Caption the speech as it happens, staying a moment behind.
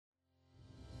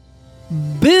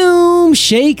Boom!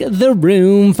 Shake the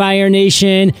room, Fire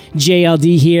Nation.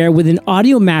 JLD here with an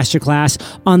audio masterclass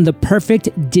on the perfect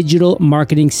digital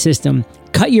marketing system.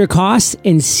 Cut your costs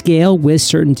and scale with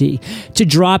certainty. To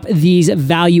drop these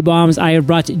value bombs, I have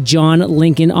brought John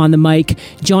Lincoln on the mic.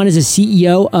 John is a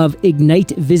CEO of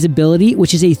Ignite Visibility,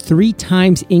 which is a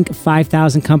 3x Inc.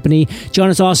 5000 company. John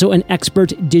is also an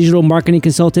expert digital marketing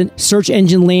consultant, search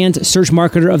engine land search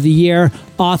marketer of the year,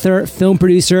 author, film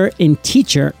producer, and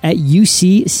teacher at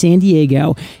UC San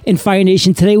Diego. In Fire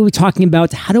Nation, today we'll be talking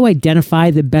about how to identify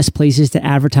the best places to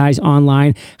advertise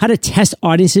online, how to test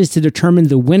audiences to determine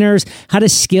the winners, how to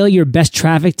scale your best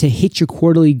traffic to hit your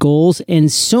quarterly goals,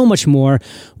 and so much more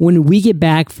when we get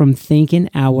back from thanking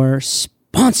our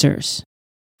sponsors.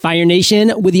 Fire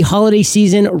Nation, with the holiday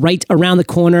season right around the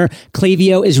corner,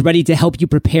 Klaviyo is ready to help you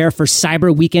prepare for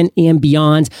Cyber Weekend and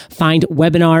beyond. Find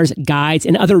webinars, guides,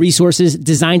 and other resources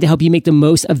designed to help you make the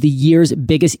most of the year's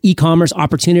biggest e-commerce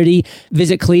opportunity.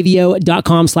 Visit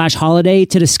klaviyo.com/holiday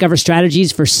to discover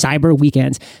strategies for Cyber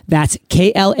Weekend. That's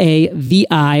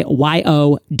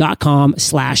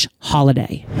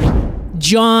KLAVIYO.com/holiday.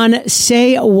 John,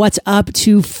 say what's up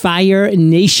to Fire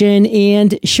Nation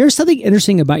and share something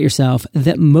interesting about yourself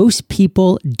that most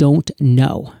people don't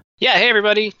know. Yeah, hey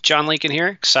everybody, John Lincoln here.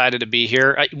 Excited to be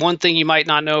here. One thing you might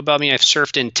not know about me, I've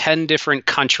surfed in 10 different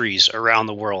countries around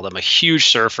the world. I'm a huge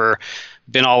surfer,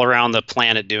 been all around the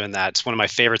planet doing that. It's one of my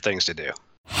favorite things to do.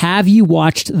 Have you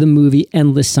watched the movie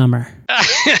Endless Summer?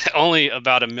 Only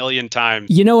about 1 million times.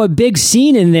 You know, a big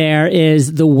scene in there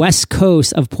is the west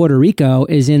coast of Puerto Rico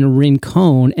is in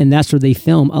Rincon, and that's where they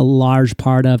film a large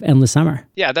part of Endless Summer.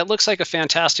 Yeah, that looks like a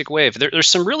fantastic wave. There's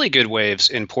some really good waves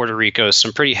in Puerto Rico,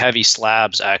 some pretty heavy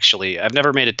slabs, actually. I've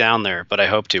never made it down there, but I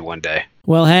hope to one day.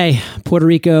 Well, hey, Puerto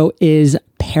Rico is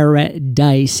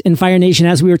paradise. In Fire Nation,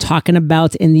 as we were talking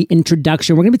about in the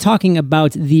introduction, we're going to be talking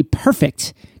about the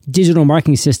perfect digital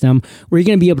marketing system where you're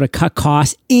going to be able to cut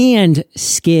costs and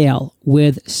scale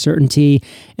with certainty.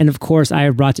 And of course, I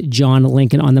have brought John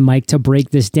Lincoln on the mic to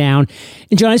break this down.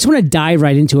 And John, I just want to dive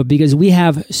right into it because we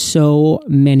have so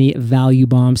many value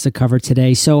bombs to cover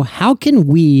today. So how can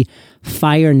we,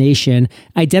 Fire Nation,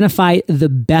 identify the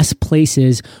best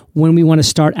places when we want to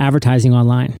start advertising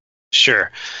online?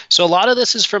 Sure. So a lot of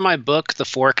this is from my book, The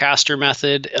Forecaster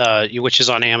Method, which is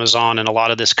on Amazon. And a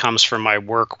lot of this comes from my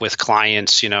work with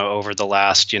clients, over the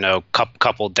last,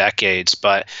 couple decades.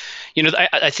 But,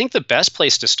 I think the best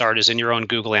place to start is in your own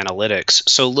Google Analytics.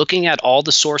 So looking at all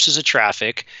the sources of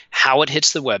traffic, how it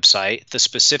hits the website, the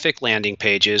specific landing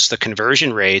pages, the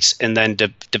conversion rates, and then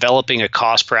developing a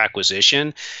cost per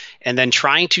acquisition, and then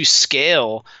trying to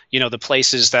scale, the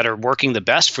places that are working the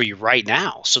best for you right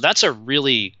now. So that's a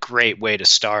really great way to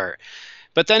start.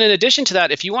 But then in addition to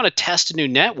that, if you want to test a new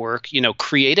network,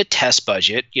 create a test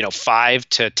budget, 5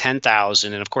 to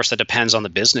 10,000. And of course, that depends on the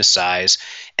business size.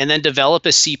 And then develop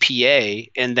a CPA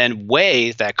and then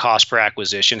weigh that cost per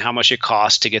acquisition, how much it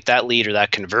costs to get that lead or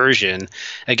that conversion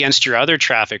against your other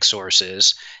traffic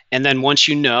sources. And then once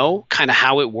you know kind of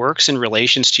how it works in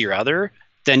relations to your other,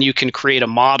 then you can create a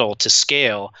model to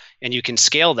scale, and you can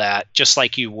scale that just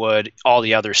like you would all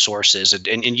the other sources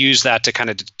and use that to kind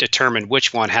of determine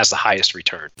which one has the highest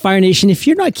return. Fire Nation, if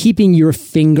you're not keeping your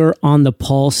finger on the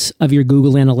pulse of your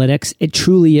Google Analytics, it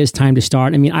truly is time to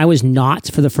start. I mean, I was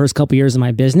not for the first couple of years of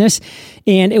my business,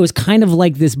 and it was kind of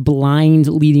like this blind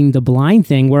leading the blind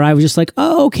thing where I was just like,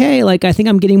 oh, okay, like I think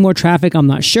I'm getting more traffic. I'm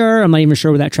not sure. I'm not even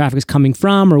sure where that traffic is coming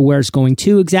from or where it's going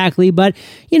to exactly. But,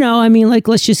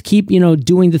 let's just keep,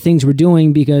 doing the things we're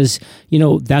doing because,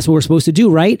 that's what we're supposed to do,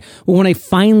 right? Well, when I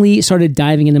finally started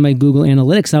diving into my Google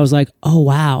Analytics, I was like, oh,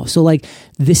 wow. So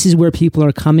this is where people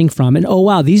are coming from. And oh,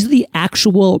 wow, these are the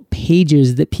actual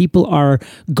pages that people are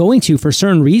going to for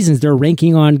certain reasons. They're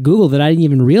ranking on Google that I didn't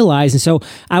even realize. And so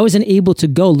I wasn't able to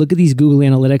go look at these Google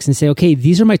Analytics and say, okay,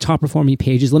 these are my top performing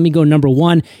pages. Let me go number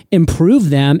one,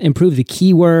 improve them, improve the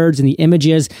keywords and the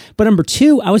images. But number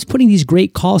two, I was putting these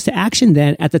great calls to action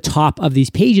then at the top of these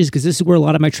pages because this is where a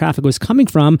lot of my traffic was coming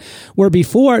from, where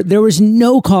before there was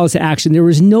no calls to action. There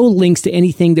was no links to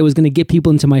anything that was going to get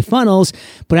people into my funnels.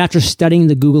 But after studying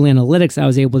the Google Analytics, I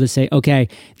was able to say, okay,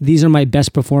 these are my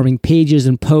best performing pages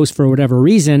and posts for whatever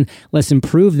reason. Let's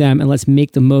improve them and let's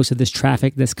make the most of this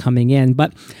traffic that's coming in.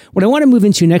 But what I want to move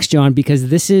into next, John, because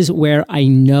this is where I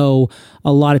know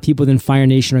a lot of people within Fire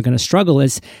Nation are going to struggle,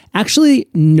 is actually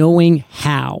knowing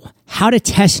how to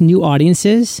test new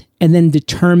audiences and then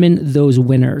determine those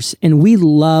winners. And we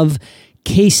love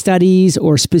case studies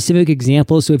or specific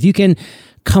examples. So if you can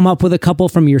come up with a couple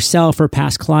from yourself or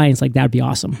past clients, that'd be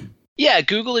awesome. Yeah,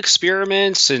 Google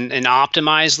Experiments and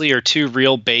Optimizely are two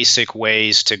real basic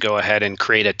ways to go ahead and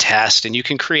create a test. And you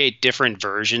can create different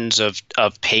versions of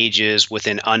pages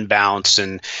within Unbounce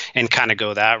and kind of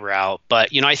go that route. But,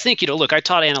 I think, look, I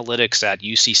taught analytics at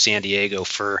UC San Diego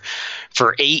for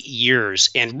 8 years,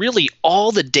 and really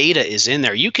all the data is in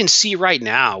there. You can see right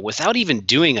now, without even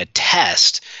doing a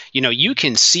test, you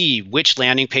can see which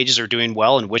landing pages are doing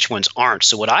well and which ones aren't.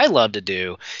 So what I love to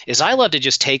do is I love to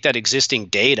just take that existing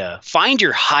data, find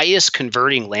your highest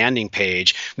converting landing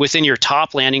page within your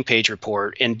top landing page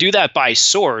report, and do that by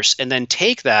source, and then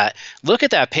take that, look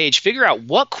at that page, figure out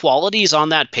what qualities on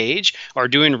that page are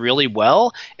doing really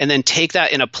well, and then take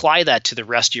that and apply that to the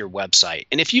rest of your website.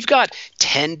 And if you've got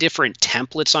 10 different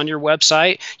templates on your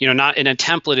website, not in a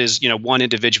template is, one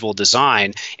individual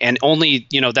design, and only,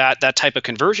 that type of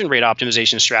conversion rate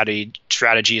optimization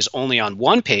strategy is only on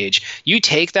one page. You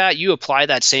take that, you apply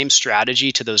that same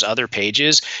strategy to those other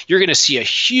pages, you're going to see a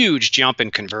huge jump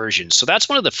in conversions. So that's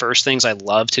one of the first things I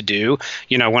love to do,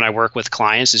 when I work with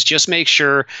clients, is just make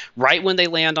sure right when they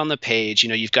land on the page,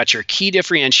 you've got your key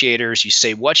differentiators, you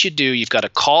say what you do, you've got a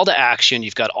call to action,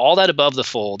 you've got all that above the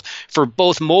fold for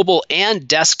both mobile and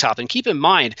desktop. And keep in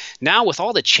mind, now with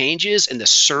all the changes and the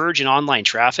surge in online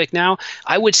traffic now,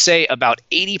 I would say about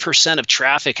 80% of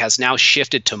traffic has now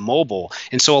shifted to mobile.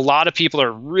 And so a lot of people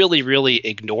are really, really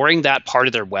ignoring that part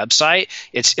of their website.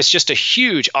 It's just a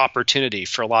huge opportunity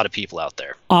for a lot of people out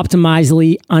there.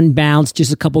 Optimizely, Unbounce,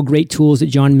 just a couple great tools that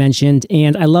John mentioned.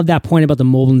 And I love that point about the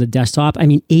mobile and the desktop. I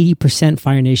mean, 80%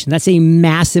 Fire Nation. That's a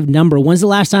massive number. When's the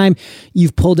last time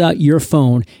you've pulled out your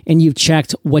phone and you've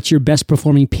checked what your best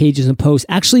performing pages and posts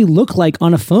actually look like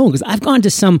on a phone? Because I've gone to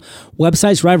some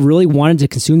websites where I've really wanted to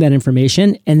consume that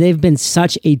information, and they've been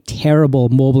such a terrible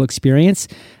mobile experience.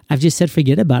 I've just said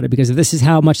forget about it, because if this is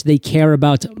how much they care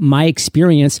about my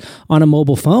experience on a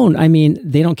mobile phone, I mean,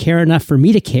 they don't care enough for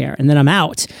me to care, and then I'm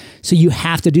out. So you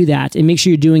have to do that, and make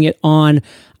sure you're doing it on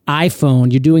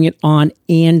iPhone, you're doing it on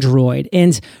Android.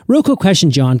 And real quick question,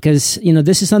 John, because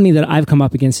this is something that I've come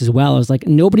up against as well. Is like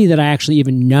nobody that I actually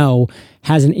even know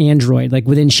has an Android, like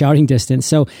within shouting distance.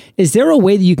 So is there a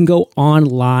way that you can go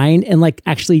online and like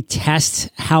actually test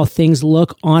how things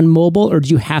look on mobile, or do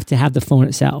you have to have the phone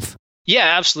itself?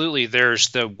 Yeah, absolutely. There's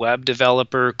the web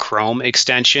developer Chrome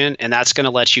extension, and that's going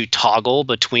to let you toggle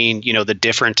between, the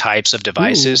different types of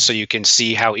devices. So you can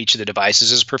see how each of the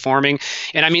devices is performing.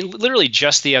 And I mean, literally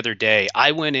just the other day,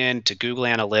 I went into Google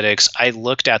Analytics. I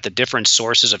looked at the different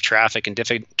sources of traffic and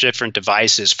different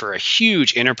devices for a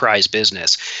huge enterprise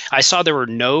business. I saw there were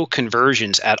no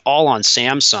conversions at all on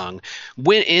Samsung.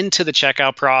 Went into the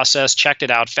checkout process, checked it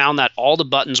out, found that all the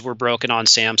buttons were broken on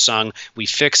Samsung. We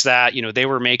fixed that. They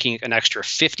were making an extra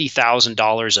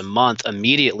 $50,000 a month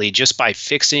immediately just by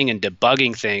fixing and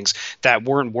debugging things that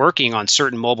weren't working on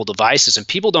certain mobile devices. And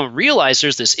people don't realize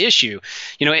there's this issue.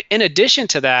 In addition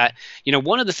to that,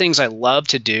 one of the things I love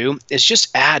to do is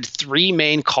just add 3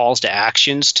 main calls to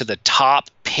actions to the top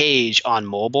page on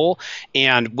mobile.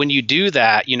 And when you do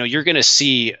that, you're going to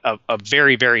see a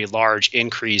very, very large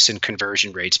increase in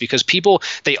conversion rates, because people,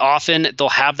 they'll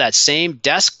have that same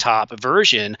desktop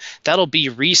version that'll be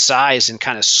resized and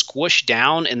kind of squished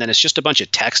down, and then it's just a bunch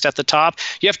of text at the top.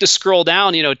 You have to scroll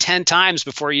down, 10 times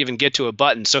before you even get to a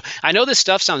button. So I know this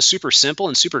stuff sounds super simple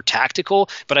and super tactical,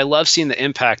 but I love seeing the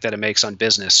impact that it makes on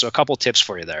business. So a couple tips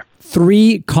for you there.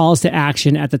 3 calls to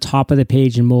action at the top of the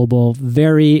page in mobile.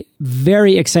 Very,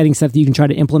 very exciting stuff that you can try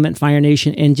to implement, Fire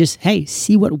Nation, and just, hey,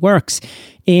 see what works.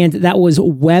 And that was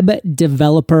Web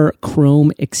Developer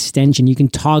Chrome extension. You can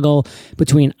toggle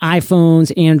between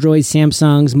iPhones, Android,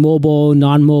 Samsungs, mobile,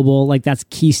 non-mobile. Like, that's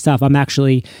key stuff. I'm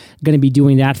actually going to be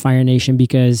doing that, Fire Nation,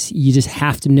 because you just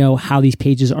have to know how these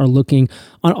pages are looking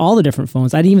on all the different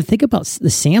phones. I didn't even think about the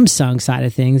Samsung side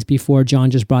of things before John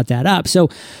just brought that up. So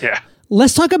yeah.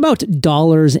 Let's talk about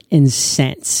dollars and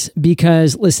cents,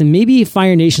 because listen, maybe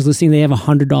Fire Nation's listening, they have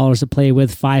 $100 to play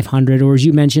with, $500, or as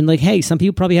you mentioned, like, hey, some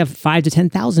people probably have $5,000 to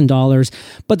 $10,000.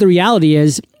 But the reality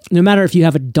is, no matter if you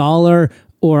have $1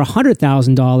 or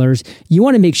 $100,000, you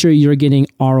want to make sure you're getting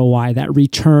ROI, that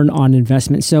return on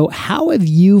investment. So how have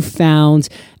you found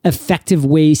effective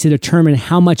ways to determine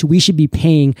how much we should be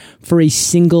paying for a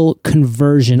single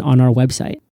conversion on our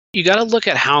website? You got to look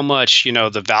at how much,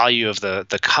 the value of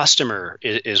the customer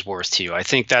is worth to you. I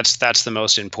think that's the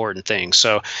most important thing.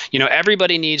 So,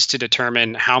 everybody needs to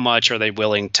determine how much are they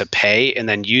willing to pay and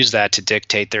then use that to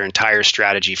dictate their entire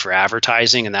strategy for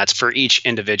advertising. And that's for each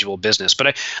individual business.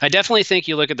 But I definitely think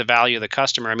you look at the value of the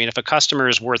customer. I mean, if a customer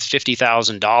is worth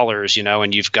 $50,000,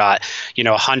 and you've got,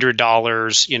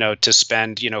 $100, to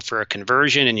spend, for a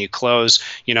conversion, and you close,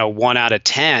 1 out of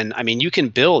 10, I mean, you can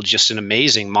build just an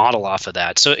amazing model off of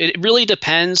that. So it really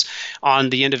depends on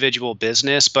the individual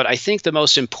business, but I think the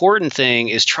most important thing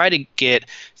is try to get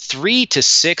 3 to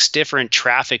 6 different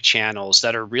traffic channels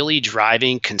that are really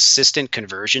driving consistent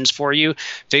conversions for you.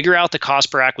 Figure out the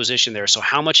cost per acquisition there, so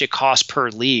how much it costs per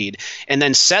lead, and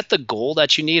then set the goal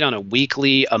that you need on a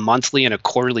weekly, a monthly, and a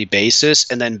quarterly basis,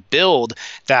 and then build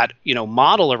that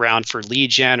model around for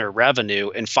lead gen or revenue,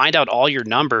 and find out all your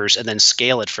numbers, and then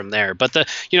scale it from there. But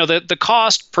the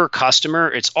cost per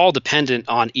customer, it's all dependent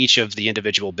on each of the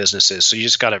individual businesses. So you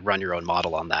just got to run your own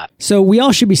model on that. So we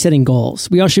all should be setting goals.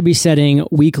 We all should be setting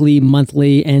weekly,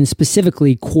 monthly, and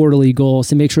specifically quarterly goals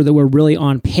to make sure that we're really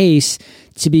on pace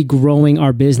to be growing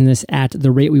our business at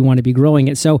the rate we want to be growing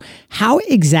it. So how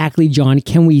exactly, John,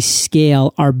 can we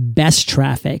scale our best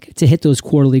traffic to hit those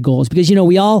quarterly goals? Because,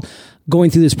 we all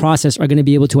going through this process are going to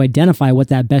be able to identify what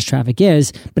that best traffic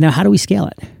is. But now how do we scale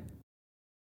it?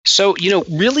 So,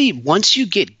 really, once you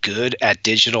get good at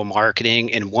digital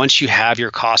marketing and once you have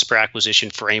your cost per acquisition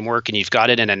framework and you've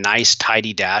got it in a nice,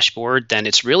 tidy dashboard, then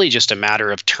it's really just a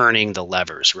matter of turning the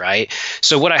levers, right?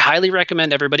 So what I highly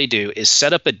recommend everybody do is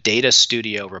set up a data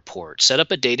studio report. Set up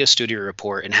a data studio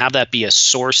report and have that be a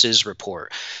sources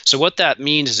report. So what that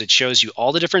means is it shows you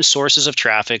all the different sources of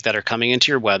traffic that are coming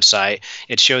into your website.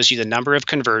 It shows you the number of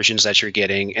conversions that you're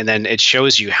getting, and then it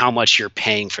shows you how much you're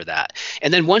paying for that.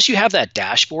 And then once you have that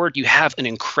dashboard, you have an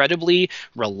incredibly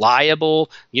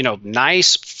reliable,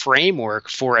 nice framework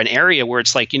for an area where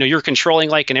it's like, you're controlling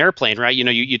like an airplane, right?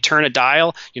 You turn a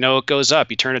dial, it goes up.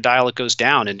 You turn a dial, it goes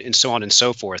down, and so on and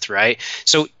so forth, right?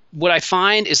 So what I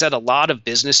find is that a lot of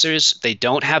businesses, they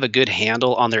don't have a good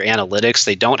handle on their analytics.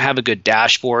 They don't have a good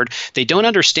dashboard. They don't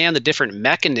understand the different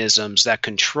mechanisms that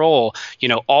control,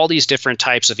 all these different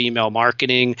types of email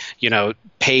marketing,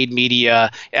 paid media,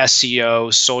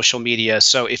 SEO, social media.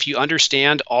 So if you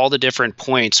understand all the different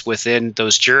points within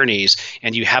those journeys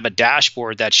and you have a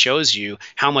dashboard that shows you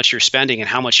how much you're spending and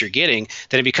how much you're getting,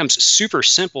 then it becomes super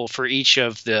simple for each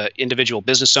of the individual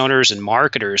business owners and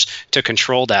marketers to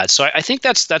control that. So I think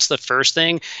that's the first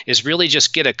thing, is really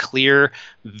just get a clear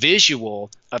visual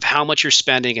of how much you're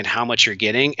spending and how much you're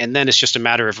getting. And then it's just a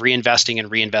matter of reinvesting and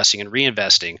reinvesting and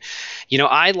reinvesting.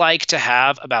 I like to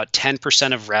have about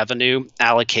 10% of revenue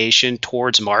allocation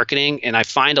towards marketing. And I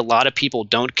find a lot of people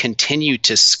don't continue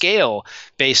to scale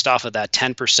based off of that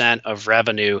 10% of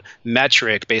revenue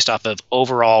metric based off of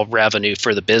overall revenue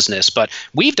for the business. But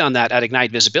we've done that at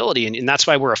Ignite Visibility. And that's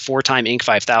why we're a 4-time Inc.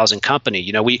 5000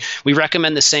 company. We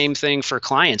recommend the same thing for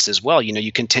clients as well.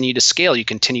 You continue to scale, you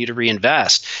continue to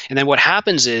reinvest. And then what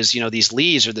happens is, these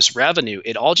leads or this revenue,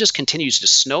 it all just continues to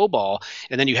snowball.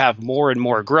 And then you have more and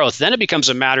more growth. Then it becomes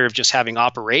a matter of just having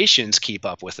operations keep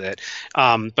up with it.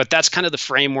 But that's kind of the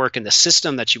framework and the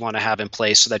system that you want to have in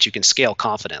place so that you can scale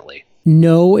confidently.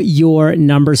 Know your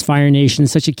numbers, Fire Nation.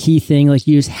 Such a key thing. Like,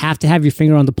 you just have to have your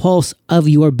finger on the pulse of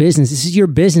your business. This is your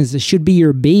business. This should be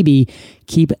your baby.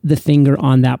 Keep the finger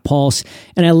on that pulse.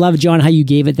 And I love, John, how you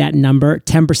gave it that number,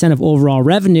 10% of overall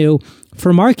revenue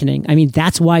for marketing. I mean,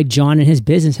 that's why John and his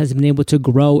business has been able to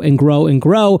grow and grow and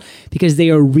grow, because they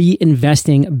are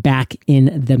reinvesting back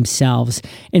in themselves.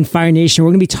 In Fire Nation, we're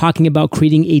going to be talking about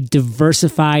creating a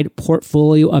diversified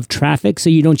portfolio of traffic, so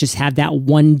you don't just have that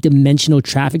one-dimensional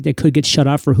traffic that could get shut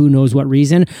off for who knows what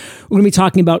reason. We're going to be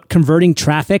talking about converting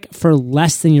traffic for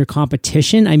less than your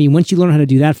competition. I mean, once you learn how to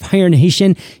do that, Fire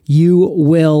Nation, you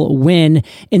will win.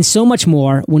 And so much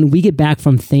more when we get back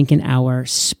from thanking our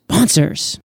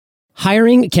sponsors.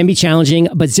 Hiring can be challenging,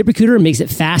 but ZipRecruiter makes it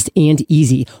fast and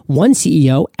easy. One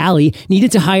CEO, Ali,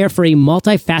 needed to hire for a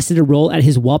multifaceted role at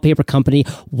his wallpaper company,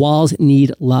 Walls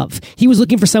Need Love. He was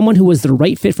looking for someone who was the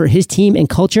right fit for his team and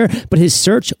culture, but his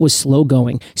search was slow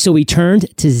going. So he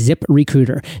turned to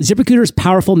ZipRecruiter. ZipRecruiter's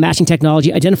powerful matching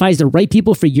technology identifies the right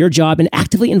people for your job and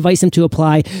actively invites them to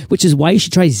apply, which is why you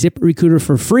should try ZipRecruiter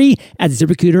for free at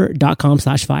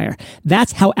ZipRecruiter.com/fire.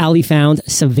 That's how Ali found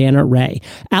Savannah Ray.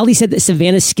 Ali said that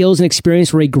Savannah's skills and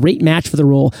experience were a great match for the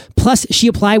role. Plus, she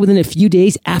applied within a few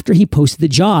days after he posted the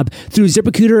job. Through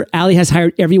ZipRecruiter, Ali has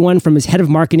hired everyone from his head of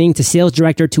marketing to sales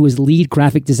director to his lead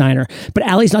graphic designer. But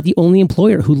Ali's not the only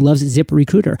employer who loves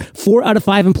ZipRecruiter. 4 out of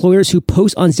 5 employers who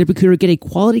post on ZipRecruiter get a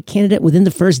quality candidate within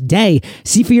the first day.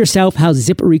 See for yourself how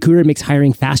ZipRecruiter makes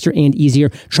hiring faster and easier.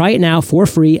 Try it now for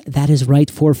free. That is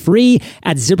right, for free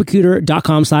at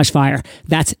ZipRecruiter.com/fire.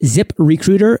 That's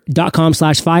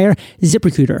ZipRecruiter.com/fire.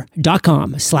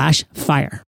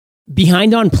 ZipRecruiter.com/fire.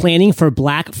 Behind on planning for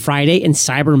Black Friday and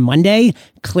Cyber Monday?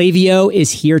 Klaviyo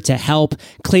is here to help.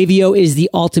 Klaviyo is the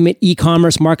ultimate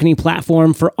e-commerce marketing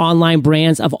platform for online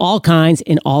brands of all kinds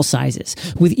and all sizes.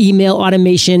 With email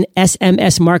automation,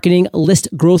 SMS marketing, list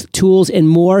growth tools, and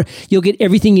more, you'll get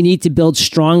everything you need to build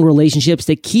strong relationships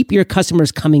that keep your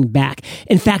customers coming back.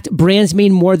 In fact, brands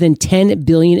made more than $10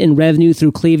 billion in revenue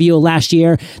through Klaviyo last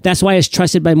year. That's why it's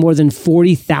trusted by more than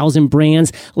 40,000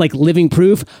 brands like Living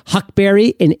Proof,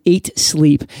 Huckberry, and 8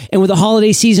 Sleep. And with the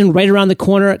holiday season right around the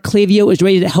corner, Klaviyo is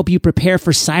ready to help you prepare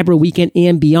for Cyber Weekend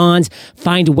and beyond.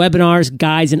 Find webinars,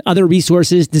 guides, and other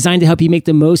resources designed to help you make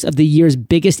the most of the year's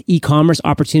biggest e-commerce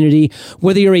opportunity.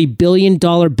 Whether you're a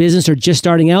billion-dollar business or just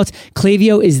starting out,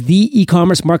 Klaviyo is the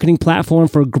e-commerce marketing platform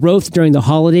for growth during the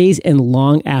holidays and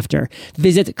long after.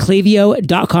 Visit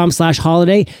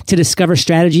klaviyo.com/holiday to discover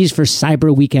strategies for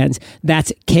Cyber Weekends.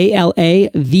 That's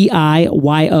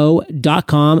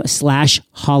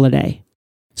klaviyo.com/holiday.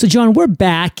 So John, we're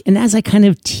back. And as I kind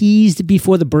of teased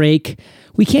before the break,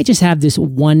 we can't just have this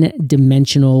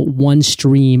one-dimensional, one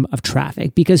stream of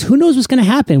traffic, because who knows what's going to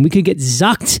happen? We could get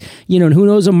zucked, and who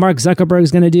knows what Mark Zuckerberg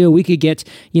is going to do? We could get,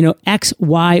 X,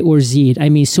 Y, or Z. I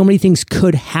mean, so many things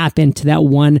could happen to that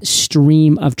one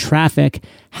stream of traffic.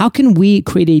 How can we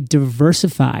create a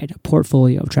diversified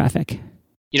portfolio of traffic?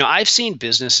 I've seen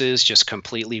businesses just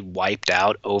completely wiped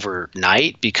out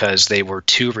overnight because they were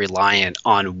too reliant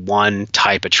on one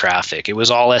type of traffic. It was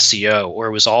all SEO, or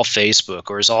it was all Facebook,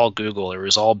 or it was all Google, or it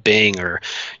was all Bing, or,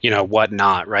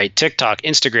 whatnot, right? TikTok,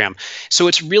 Instagram. So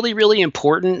it's really, really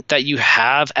important that you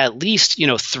have at least,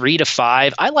 3 to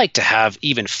 5. I like to have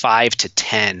even 5 to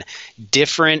 10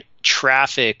 different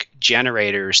traffic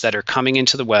generators that are coming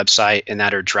into the website and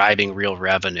that are driving real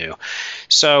revenue.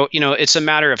 So, it's a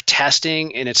matter of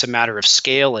testing and it's a matter of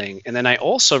scaling. And then I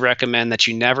also recommend that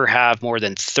you never have more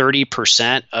than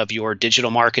 30% of your digital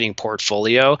marketing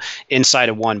portfolio inside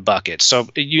of one bucket. So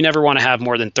you never want to have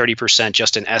more than 30%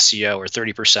 just in SEO or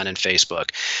 30% in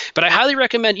Facebook. But I highly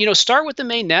recommend, start with the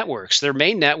main networks. They're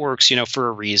main networks, for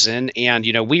a reason. And,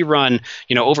 we run,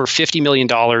 over $50 million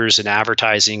in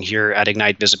advertising here at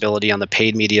Ignite Visibility on the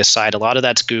paid media side. A lot of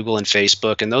that's Google and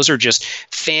Facebook, and those are just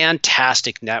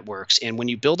fantastic networks. And when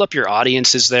you build up your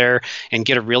audiences there and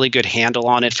get a really good handle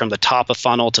on it, from the top of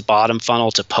funnel to bottom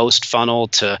funnel to post funnel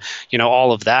to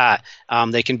all of that,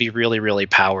 they can be really, really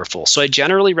powerful. So I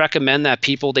generally recommend that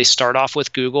people, they start off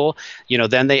with Google,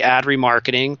 then they add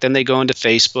remarketing, then they go into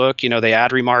Facebook, they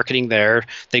add remarketing there,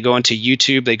 they go into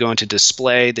YouTube, they go into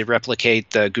display, they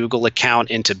replicate the Google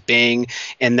account into Bing,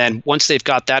 and then once they've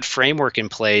got that framework in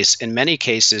place, in many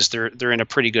cases they're in a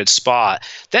pretty good spot.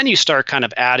 Then you start kind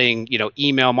of adding,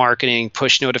 email marketing,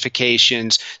 push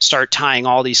notifications, start tying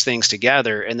all these things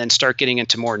together, and then start getting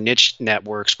into more niche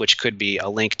networks, which could be a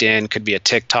LinkedIn, could be a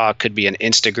TikTok, could be an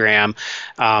Instagram,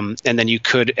 and then you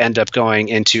could end up going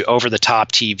into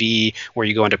over-the-top TV, where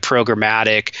you go into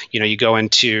programmatic, you go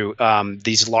into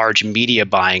these large media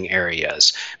buying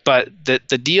areas. But the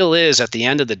deal is, at the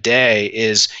end of the day,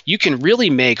 is you can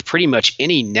really make pretty much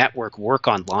any network work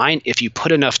online if you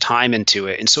put enough time into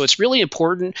it. And so it's really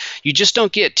important you just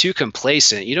don't get too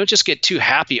complacent. You don't just get too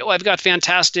happy. Oh, I've got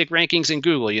fantastic rankings in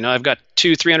Google. I've got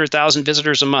 200,000-300,000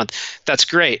 visitors a month. That's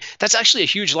great. That's actually a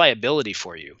huge liability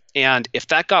for you. And if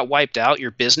that got wiped out,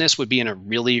 your business would be in a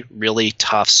really, really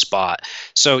tough spot.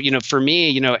 So, for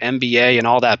me, MBA and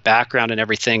all that background and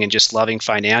everything, and just loving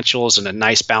financials and a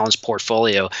nice balanced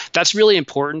portfolio, that's really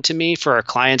important to me for our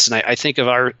clients. And I think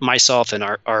of myself and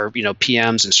our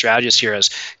PMs and strategists here as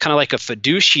kind of like a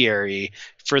fiduciary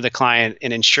for the client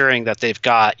in ensuring that they've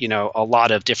got, a lot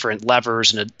of different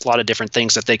levers and a lot of different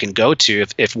things that they can go to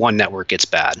if one network gets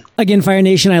bad. Again, Fire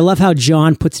Nation, I love how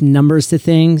John puts numbers to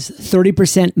things.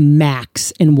 30%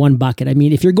 max in one bucket. I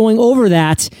mean, if you're going over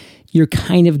that, you're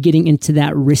kind of getting into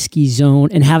that risky zone,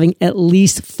 and having at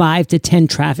least 5 to 10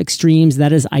 traffic streams,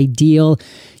 that is ideal.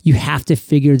 You have to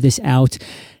figure this out.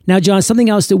 Now, John, something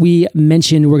else that we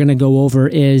mentioned we're going to go over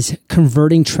is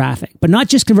converting traffic, but not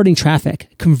just converting traffic,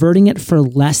 converting it for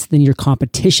less than your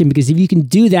competition. Because if you can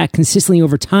do that consistently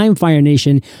over time, Fire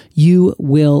Nation, you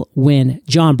will win.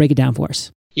 John, break it down for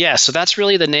us. Yeah, so that's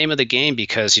really the name of the game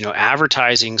because,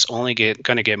 advertising's only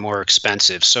going to get more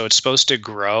expensive. So it's supposed to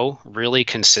grow really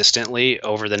consistently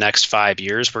over the next 5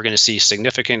 years. We're going to see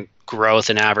significant growth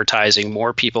in advertising,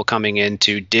 more people coming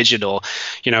into digital,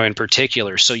 in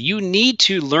particular. So you need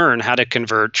to learn how to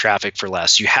convert traffic for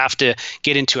less. You have to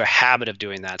get into a habit of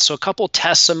doing that. So a couple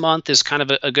tests a month is kind of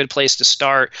a good place to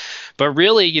start. But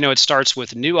really, it starts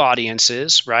with new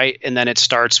audiences, right? And then it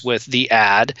starts with the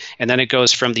ad, and then it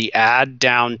goes from the ad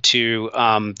down to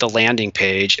the landing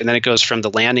page, and then it goes from the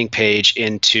landing page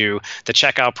into the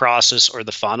checkout process or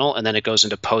the funnel, and then it goes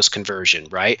into post conversion,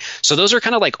 right? So those are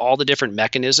kind of like all the different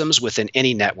mechanisms within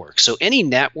any network. So any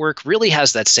network really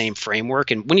has that same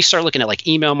framework. And when you start looking at like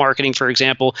email marketing, for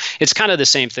example, it's kind of the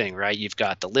same thing, right? You've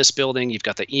got the list building, you've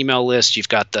got the email list, you've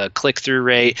got the click-through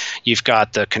rate, you've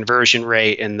got the conversion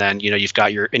rate, and then you've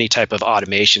got your any type of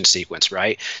automation sequence,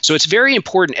 right? So it's very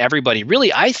important everybody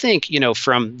really, I think,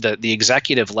 from the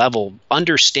executive level,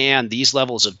 understand these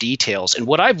levels of details. And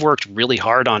what I've worked really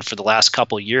hard on for the last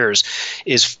couple of years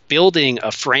is building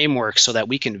a framework so that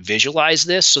we can visualize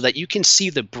this, so that you can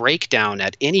see the breakdown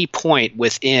at any point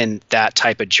within that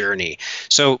type of journey.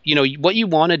 So, what you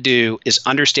want to do is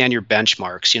understand your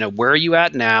benchmarks. Where are you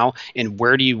at now and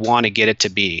where do you want to get it to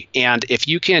be? And if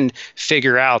you can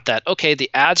figure out that, okay, the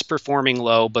ad's performing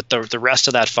low, but the rest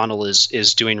of that funnel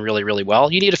is doing really, really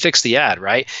well, you need to fix the ad,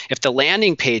 right? If the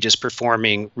landing page is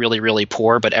performing really, really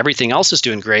poor, but everything else is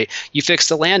doing great, you fix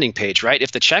the landing page, right?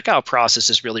 If the checkout process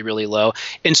is really, really low,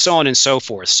 and so on and so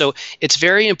forth. So it's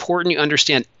very important you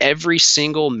understand every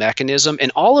single mechanism.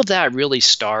 And all of that really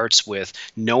starts with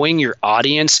knowing your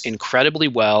audience incredibly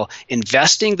well,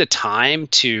 investing the time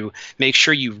to make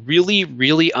sure you really,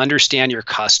 really understand your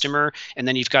customer. And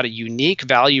then you've got a unique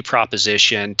value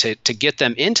proposition to get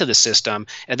them into the system.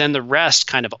 And then the rest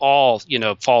kind of all,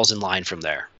 falls in line from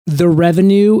there. The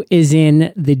revenue is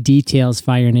in the details,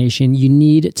 Fire Nation. You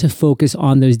need to focus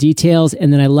on those details.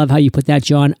 And then I love how you put that,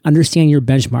 John. Understand your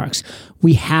benchmarks.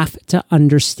 We have to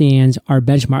understand our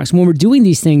benchmarks. When we're doing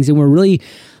these things and we're really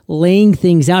laying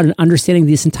things out and understanding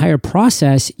this entire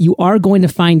process, you are going to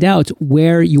find out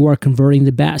where you are converting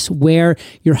the best, where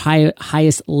your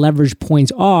highest leverage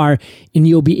points are, and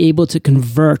you'll be able to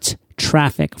convert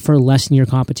traffic for less than your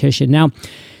competition. Now,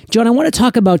 John, I want to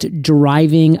talk about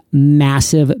driving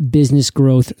massive business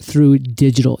growth through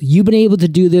digital. You've been able to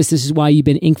do this. This is why you've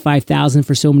been Inc. 5000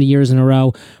 for so many years in a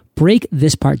row. Break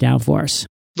this part down for us.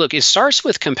 Look, it starts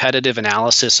with competitive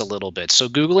analysis a little bit. So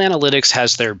Google Analytics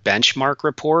has their benchmark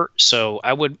report. So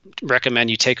I would recommend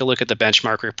you take a look at the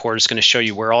benchmark report. It's going to show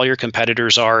you where all your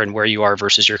competitors are and where you are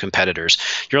versus your competitors.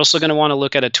 You're also going to want to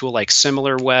look at a tool like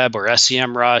SimilarWeb or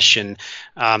SEMrush.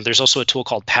 And there's also a tool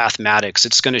called Pathmatics.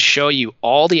 It's going to show you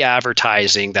all the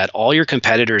advertising that all your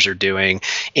competitors are doing.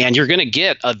 And you're going to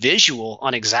get a visual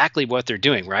on exactly what they're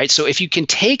doing, right? So if you can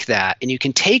take that and you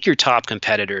can take your top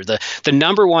competitor, the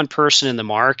number one person in the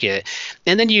market,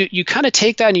 and then you kind of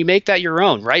take that and you make that your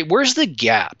own, right? Where's the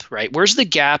gap, right? Where's the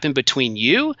gap in between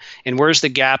you and where's the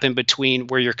gap in between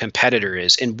where your competitor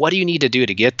is? And what do you need to do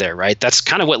to get there, right? That's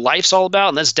kind of what life's all about.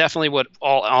 And that's definitely what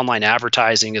all online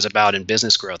advertising is about and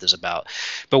business growth is about.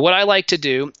 But what I like to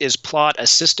do is plot a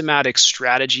systematic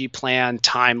strategy plan,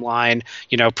 timeline,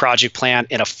 project plan,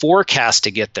 and a forecast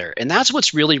to get there. And that's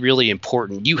what's really, really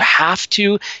important. You have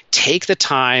to take the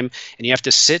time and you have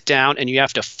to sit down and you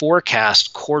have to forecast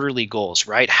quarterly goals,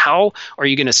 right? How are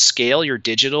you going to scale your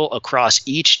digital across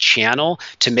each channel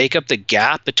to make up the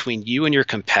gap between you and your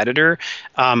competitor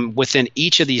within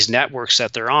each of these networks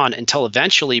that they're on until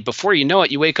eventually, before you know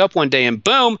it, you wake up one day and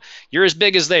boom, you're as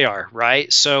big as they are,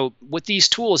 right? So with these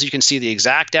tools, you can see the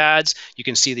exact ads, you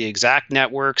can see the exact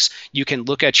networks, you can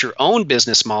look at your own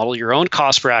business model, your own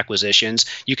cost per acquisitions,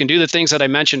 you can do the things that I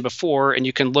mentioned before, and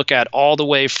you can look at all the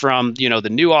way from, the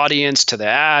new audience to the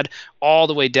ad, all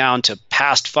the way down to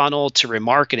past funnel to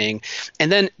remarketing.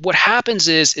 And then what happens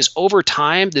is over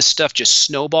time, this stuff just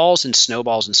snowballs and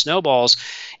snowballs and snowballs.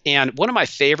 And one of my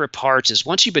favorite parts is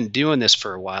once you've been doing this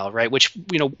for a while, right, which,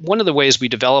 one of the ways we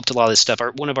developed a lot of this stuff,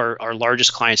 one of our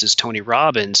largest clients is Tony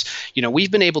Robbins.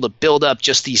 We've been able to build up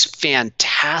just these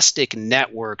fantastic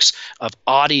networks of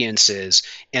audiences.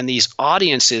 And these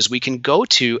audiences we can go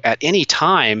to at any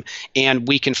time and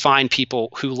we can find people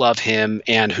who love him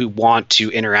and who want to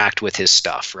interact with his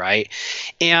stuff, right?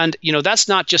 And, that's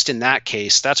not just in that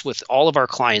case. That's with all of our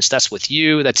clients. That's with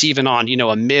you. That's even on,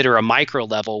 a mid or a micro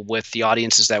level with the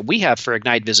audiences that we have for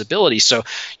Ignite Visibility. So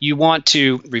you want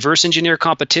to reverse engineer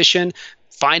competition,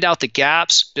 find out the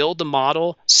gaps, build the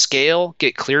model, scale,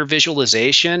 get clear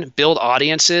visualization, build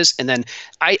audiences. And then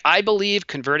I believe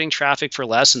converting traffic for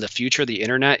less in the future of the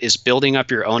internet is building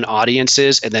up your own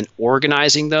audiences and then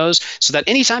organizing those so that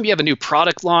anytime you have a new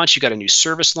product launch, you got a new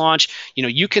service launch,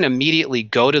 you can immediately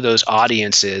go to those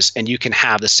audiences and you can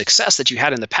have the success that you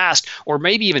had in the past, or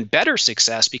maybe even better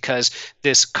success because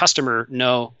this customer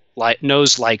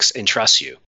knows, likes, and trusts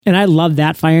you. And I love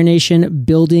that, Fire Nation,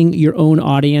 building your own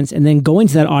audience and then going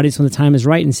to that audience when the time is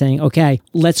right and saying, okay,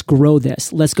 let's grow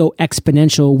this. Let's go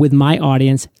exponential with my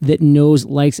audience that knows,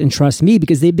 likes, and trusts me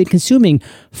because they've been consuming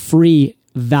free,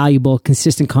 valuable,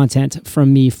 consistent content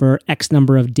from me for X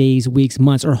number of days, weeks,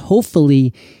 months, or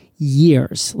hopefully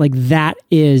years. Like that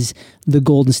is the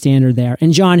golden standard there.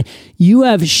 And John, you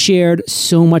have shared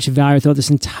so much value throughout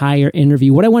this entire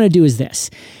interview. What I want to do is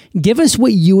this. Give us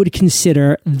what you would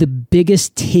consider the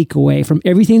biggest takeaway from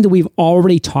everything that we've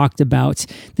already talked about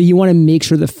that you want to make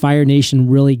sure the Fire Nation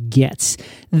really gets.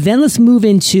 Then let's move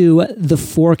into the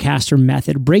forecaster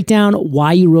method. Break down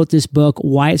why you wrote this book,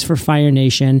 why it's for Fire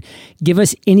Nation. Give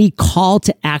us any call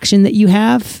to action that you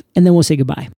have, and then we'll say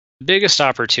goodbye. Biggest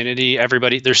opportunity,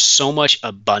 everybody, there's so much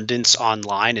abundance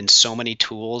online and so many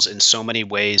tools and so many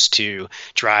ways to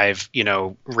drive,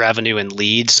 revenue and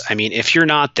leads. I mean, if you're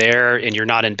not there and you're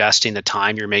not investing the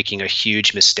time, you're making a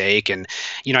huge mistake. And,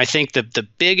 I think the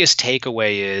biggest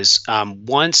takeaway is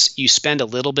once you spend a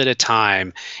little bit of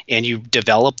time and you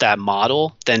develop that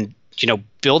model, then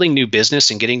building new business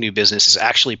and getting new business is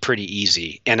actually pretty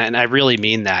easy. And I really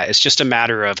mean that. It's just a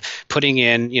matter of putting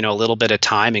in, a little bit of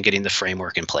time and getting the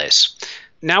framework in place.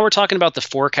 Now we're talking about the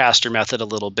forecaster method a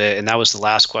little bit, and that was the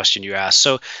last question you asked.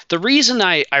 So the reason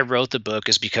I wrote the book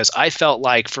is because I felt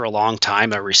like for a long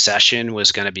time a recession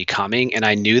was going to be coming, and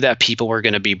I knew that people were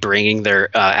going to be bringing their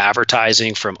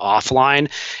advertising from offline,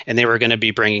 and they were going to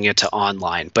be bringing it to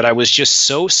online. But I was just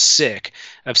so sick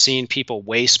of seeing people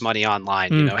waste money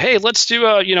online. Hey, let's do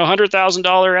a $100,000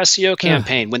 SEO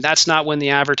campaign when that's not when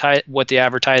what the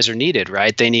advertiser needed,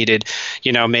 right? They needed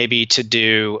maybe to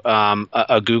do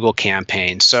a Google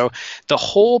campaign. So the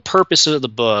whole purpose of the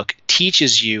book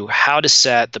teaches you how to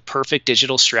set the perfect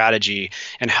digital strategy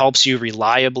and helps you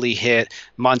reliably hit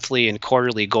monthly and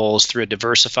quarterly goals through a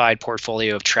diversified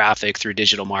portfolio of traffic through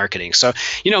digital marketing. So,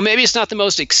 maybe it's not the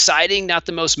most exciting, not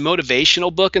the most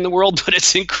motivational book in the world, but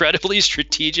it's incredibly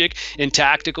strategic and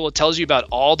tactical. It tells you about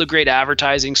all the great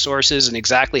advertising sources and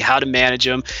exactly how to manage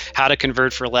them, how to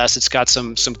convert for less. It's got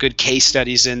some good case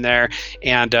studies in there,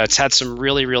 and it's had some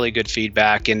really, really good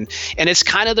feedback. And it's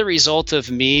kind of the result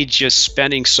of me just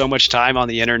spending so much time on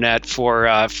the internet for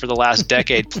the last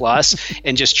decade plus,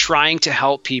 and just trying to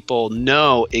help people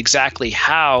know exactly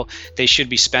how they should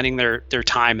be spending their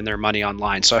time and their money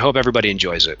online. So I hope everybody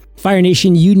enjoys it. Fire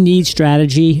Nation, you need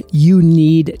strategy, you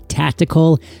need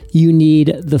tactical, you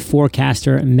need the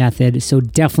forecaster method. So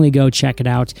definitely go check it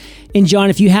out. And John,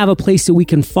 if you have a place that we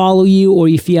can follow you, or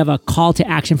if you have a call to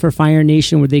action for Fire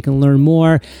Nation where they can learn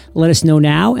more, let us know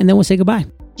now, and then we'll say goodbye.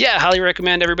 Yeah, highly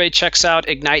recommend everybody checks out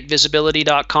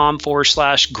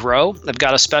ignitevisibility.com/grow. I've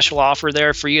got a special offer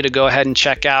there for you to go ahead and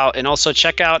check out. And also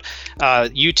check out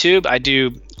YouTube. I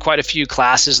do quite a few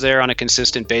classes there on a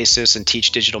consistent basis and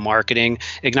teach digital marketing.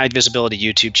 Ignite Visibility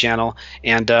YouTube channel.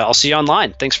 And I'll see you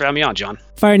online. Thanks for having me on, John.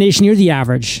 Fire Nation, you're the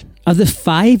average of the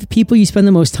 5 people you spend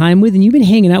the most time with, and you've been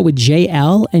hanging out with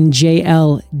JL and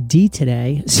JLD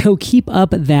today. So keep up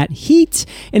that heat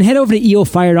and head over to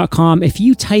eofire.com. If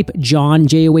you type John,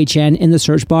 John, in the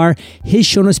search bar, his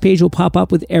show notes page will pop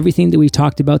up with everything that we've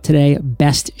talked about today.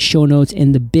 Best show notes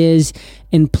in the biz.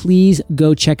 And please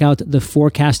go check out the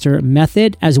forecaster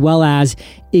method as well as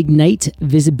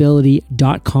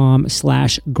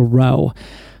ignitevisibility.com/grow.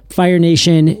 Fire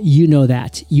Nation, you know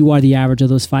that. You are the average of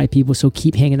those 5 people, so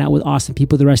keep hanging out with awesome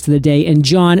people the rest of the day. And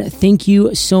John, thank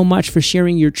you so much for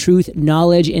sharing your truth,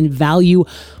 knowledge, and value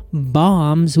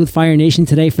bombs with Fire Nation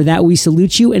today. For that, we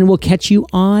salute you, and we'll catch you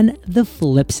on the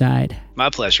flip side. My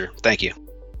pleasure. Thank you.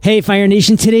 Hey, Fire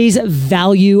Nation, today's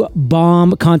value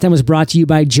bomb content was brought to you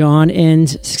by John. And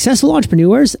successful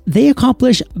entrepreneurs, they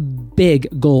accomplish big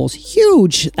goals.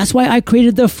 Huge. That's why I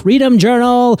created the Freedom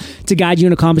Journal to guide you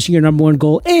in accomplishing your number one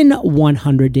goal in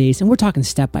 100 days. And we're talking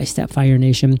step by step, Fire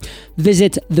Nation.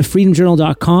 Visit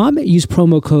thefreedomjournal.com. Use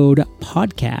promo code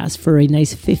podcast for a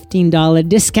nice $15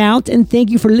 discount. And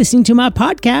thank you for listening to my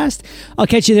podcast. I'll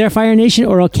catch you there, Fire Nation,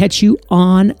 or I'll catch you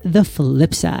on the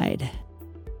flip side.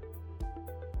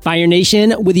 Fire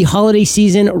Nation, with the holiday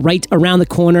season right around the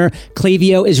corner,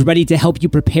 Klaviyo is ready to help you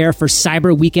prepare for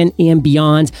Cyber Weekend and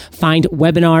beyond. Find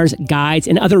webinars, guides,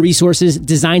 and other resources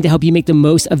designed to help you make the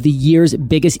most of the year's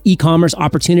biggest e-commerce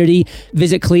opportunity.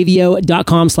 Visit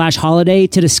klaviyo.com/holiday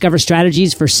to discover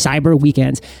strategies for Cyber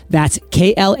Weekends. That's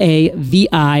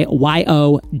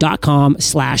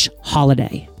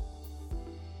KLAVIYO.com/holiday.